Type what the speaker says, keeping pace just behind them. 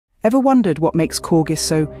Ever wondered what makes Corgis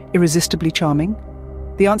so irresistibly charming?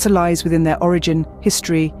 The answer lies within their origin,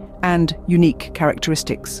 history, and unique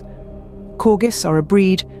characteristics. Corgis are a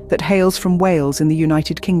breed that hails from Wales in the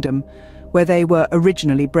United Kingdom, where they were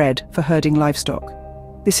originally bred for herding livestock.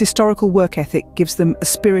 This historical work ethic gives them a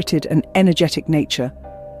spirited and energetic nature,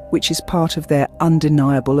 which is part of their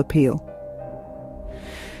undeniable appeal.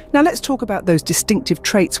 Now let's talk about those distinctive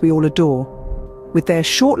traits we all adore. With their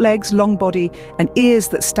short legs, long body, and ears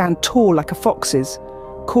that stand tall like a fox's,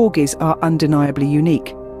 Corgis are undeniably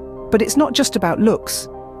unique. But it's not just about looks.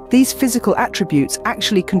 These physical attributes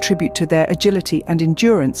actually contribute to their agility and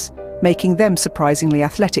endurance, making them surprisingly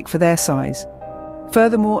athletic for their size.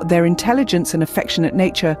 Furthermore, their intelligence and affectionate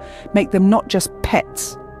nature make them not just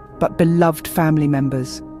pets, but beloved family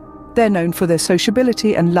members. They're known for their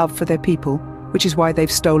sociability and love for their people, which is why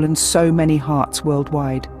they've stolen so many hearts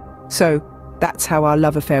worldwide. So, that's how our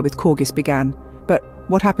love affair with Corgis began. But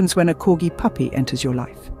what happens when a Corgi puppy enters your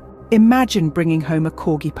life? Imagine bringing home a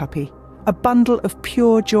Corgi puppy, a bundle of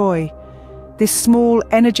pure joy. This small,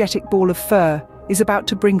 energetic ball of fur is about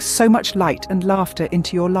to bring so much light and laughter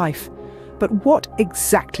into your life. But what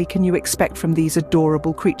exactly can you expect from these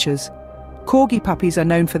adorable creatures? Corgi puppies are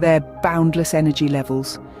known for their boundless energy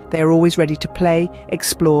levels. They are always ready to play,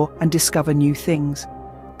 explore, and discover new things.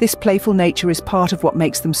 This playful nature is part of what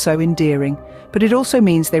makes them so endearing, but it also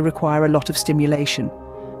means they require a lot of stimulation.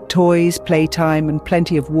 Toys, playtime, and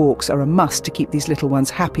plenty of walks are a must to keep these little ones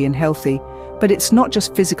happy and healthy. But it's not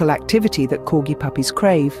just physical activity that Corgi puppies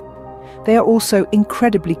crave. They are also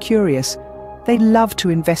incredibly curious. They love to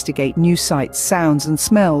investigate new sights, sounds, and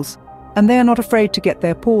smells, and they are not afraid to get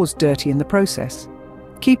their paws dirty in the process.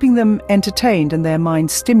 Keeping them entertained and their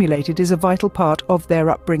minds stimulated is a vital part of their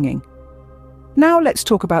upbringing. Now let's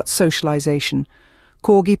talk about socialization.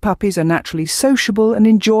 Corgi puppies are naturally sociable and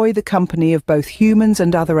enjoy the company of both humans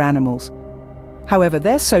and other animals. However,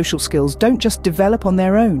 their social skills don't just develop on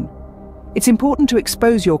their own. It's important to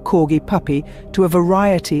expose your Corgi puppy to a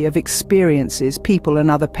variety of experiences, people and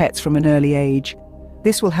other pets from an early age.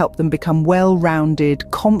 This will help them become well-rounded,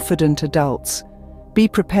 confident adults. Be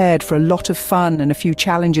prepared for a lot of fun and a few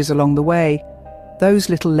challenges along the way. Those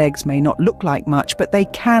little legs may not look like much, but they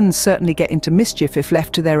can certainly get into mischief if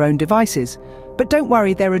left to their own devices. But don't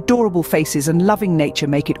worry, their adorable faces and loving nature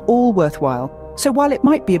make it all worthwhile. So while it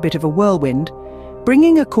might be a bit of a whirlwind,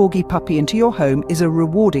 bringing a Corgi puppy into your home is a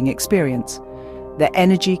rewarding experience. Their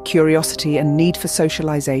energy, curiosity, and need for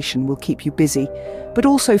socialization will keep you busy, but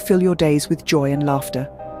also fill your days with joy and laughter.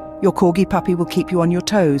 Your Corgi puppy will keep you on your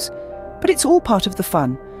toes, but it's all part of the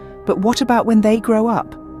fun. But what about when they grow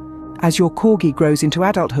up? As your Corgi grows into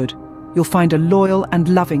adulthood, you'll find a loyal and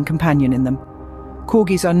loving companion in them.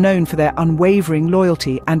 Corgis are known for their unwavering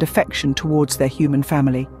loyalty and affection towards their human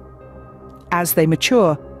family. As they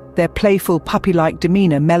mature, their playful, puppy-like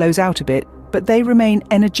demeanor mellows out a bit, but they remain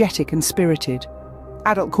energetic and spirited.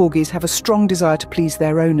 Adult Corgis have a strong desire to please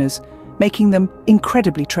their owners, making them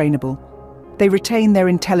incredibly trainable. They retain their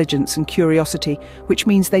intelligence and curiosity, which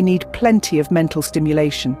means they need plenty of mental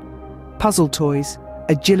stimulation. Puzzle toys,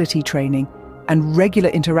 agility training, and regular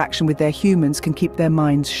interaction with their humans can keep their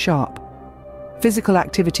minds sharp. Physical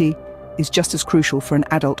activity is just as crucial for an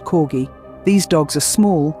adult Corgi. These dogs are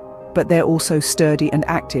small, but they're also sturdy and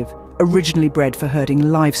active, originally bred for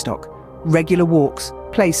herding livestock. Regular walks,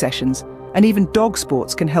 play sessions, and even dog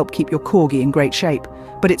sports can help keep your Corgi in great shape.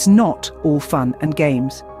 But it's not all fun and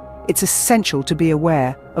games. It's essential to be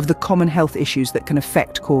aware of the common health issues that can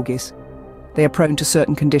affect Corgis. They are prone to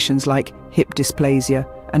certain conditions like hip dysplasia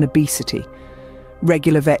and obesity.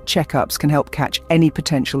 Regular vet checkups can help catch any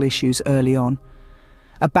potential issues early on.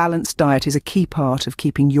 A balanced diet is a key part of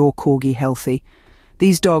keeping your Corgi healthy.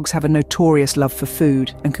 These dogs have a notorious love for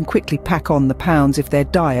food and can quickly pack on the pounds if their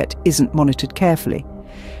diet isn't monitored carefully.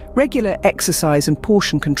 Regular exercise and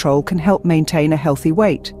portion control can help maintain a healthy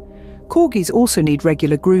weight. Corgis also need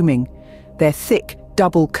regular grooming. Their thick,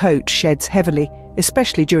 double coat sheds heavily,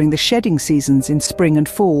 especially during the shedding seasons in spring and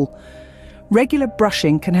fall. Regular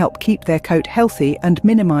brushing can help keep their coat healthy and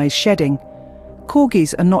minimize shedding.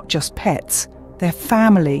 Corgis are not just pets, they're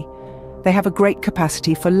family. They have a great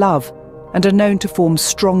capacity for love and are known to form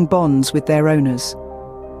strong bonds with their owners.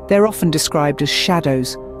 They're often described as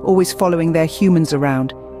shadows, always following their humans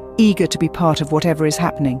around, eager to be part of whatever is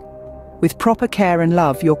happening. With proper care and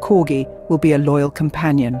love, your Corgi will be a loyal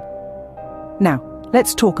companion. Now,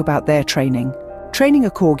 let's talk about their training. Training a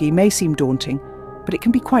Corgi may seem daunting, but it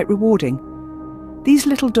can be quite rewarding. These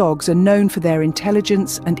little dogs are known for their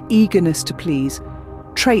intelligence and eagerness to please,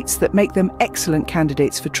 traits that make them excellent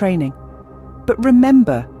candidates for training. But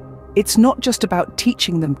remember, it's not just about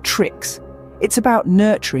teaching them tricks. It's about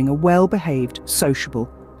nurturing a well-behaved, sociable,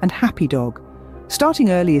 and happy dog.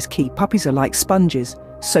 Starting early is key. Puppies are like sponges,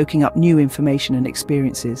 soaking up new information and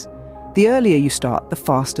experiences. The earlier you start, the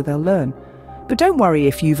faster they'll learn. But don't worry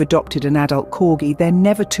if you've adopted an adult corgi, they're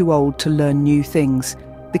never too old to learn new things.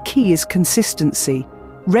 The key is consistency.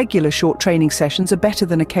 Regular short training sessions are better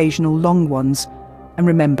than occasional long ones. And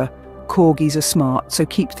remember, corgis are smart, so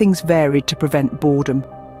keep things varied to prevent boredom.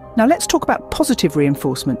 Now let's talk about positive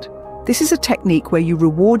reinforcement. This is a technique where you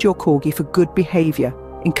reward your corgi for good behaviour,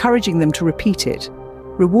 encouraging them to repeat it.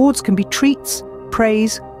 Rewards can be treats,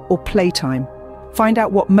 praise, or playtime. Find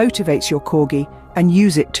out what motivates your corgi and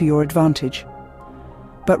use it to your advantage.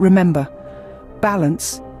 But remember,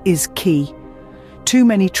 balance is key. Too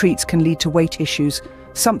many treats can lead to weight issues,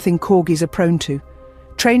 something corgis are prone to.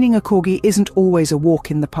 Training a corgi isn't always a walk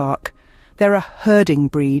in the park. They're a herding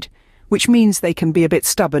breed, which means they can be a bit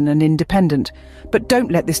stubborn and independent, but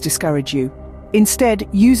don't let this discourage you. Instead,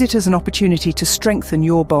 use it as an opportunity to strengthen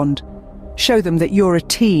your bond. Show them that you're a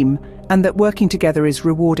team and that working together is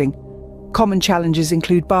rewarding. Common challenges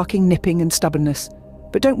include barking, nipping, and stubbornness.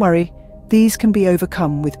 But don't worry, these can be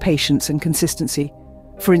overcome with patience and consistency.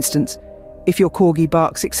 For instance, if your corgi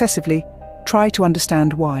barks excessively, try to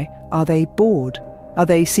understand why. Are they bored? Are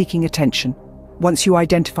they seeking attention? Once you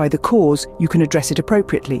identify the cause, you can address it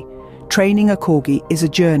appropriately. Training a corgi is a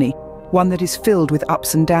journey, one that is filled with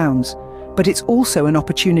ups and downs, but it's also an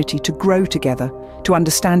opportunity to grow together, to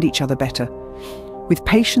understand each other better. With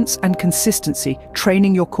patience and consistency,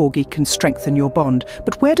 training your corgi can strengthen your bond.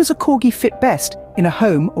 But where does a corgi fit best? In a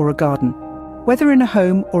home or a garden? Whether in a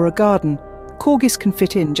home or a garden, corgis can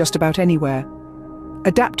fit in just about anywhere.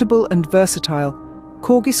 Adaptable and versatile,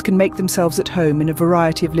 corgis can make themselves at home in a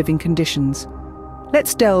variety of living conditions.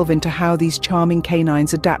 Let's delve into how these charming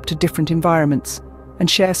canines adapt to different environments and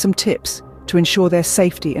share some tips to ensure their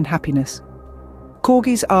safety and happiness.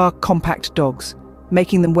 Corgis are compact dogs,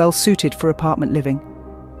 making them well suited for apartment living.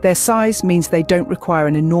 Their size means they don't require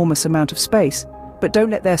an enormous amount of space, but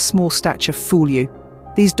don't let their small stature fool you.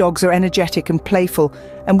 These dogs are energetic and playful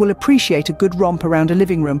and will appreciate a good romp around a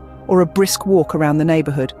living room or a brisk walk around the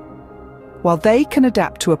neighbourhood. While they can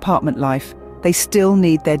adapt to apartment life, they still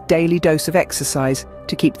need their daily dose of exercise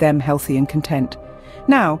to keep them healthy and content.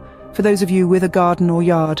 Now, for those of you with a garden or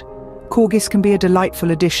yard, corgis can be a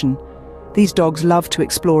delightful addition. These dogs love to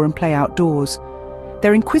explore and play outdoors.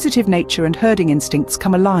 Their inquisitive nature and herding instincts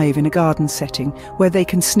come alive in a garden setting where they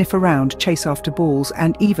can sniff around, chase after balls,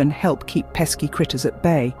 and even help keep pesky critters at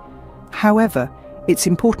bay. However, it's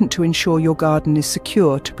important to ensure your garden is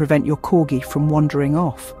secure to prevent your corgi from wandering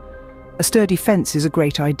off. A sturdy fence is a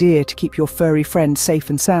great idea to keep your furry friend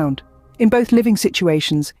safe and sound. In both living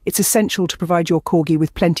situations, it's essential to provide your corgi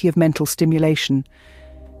with plenty of mental stimulation.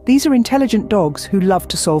 These are intelligent dogs who love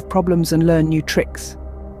to solve problems and learn new tricks.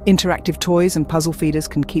 Interactive toys and puzzle feeders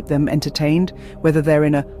can keep them entertained, whether they're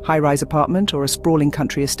in a high-rise apartment or a sprawling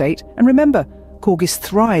country estate. And remember, corgis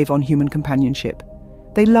thrive on human companionship.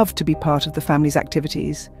 They love to be part of the family's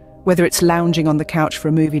activities, whether it's lounging on the couch for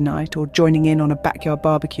a movie night or joining in on a backyard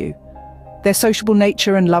barbecue. Their sociable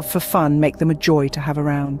nature and love for fun make them a joy to have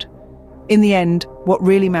around. In the end, what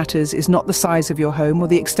really matters is not the size of your home or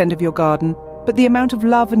the extent of your garden, but the amount of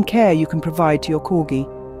love and care you can provide to your corgi.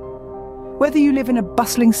 Whether you live in a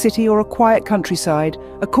bustling city or a quiet countryside,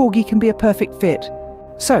 a corgi can be a perfect fit.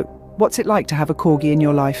 So, what's it like to have a corgi in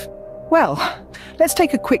your life? Well, let's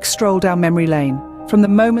take a quick stroll down memory lane. From the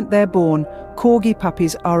moment they're born, corgi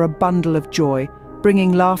puppies are a bundle of joy,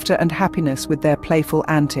 bringing laughter and happiness with their playful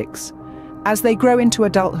antics. As they grow into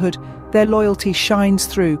adulthood, their loyalty shines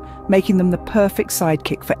through, making them the perfect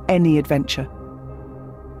sidekick for any adventure.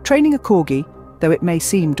 Training a corgi, though it may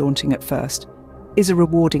seem daunting at first, is a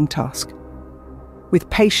rewarding task. With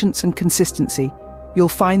patience and consistency, you'll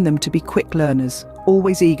find them to be quick learners,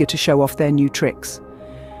 always eager to show off their new tricks.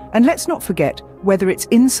 And let's not forget, whether it's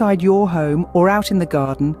inside your home or out in the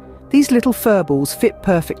garden, these little furballs fit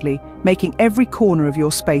perfectly, making every corner of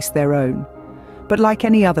your space their own. But like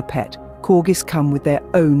any other pet, corgis come with their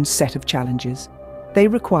own set of challenges. They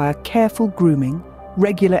require careful grooming,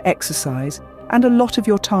 regular exercise, and a lot of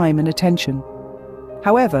your time and attention.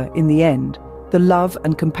 However, in the end, the love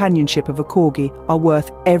and companionship of a corgi are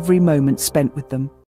worth every moment spent with them.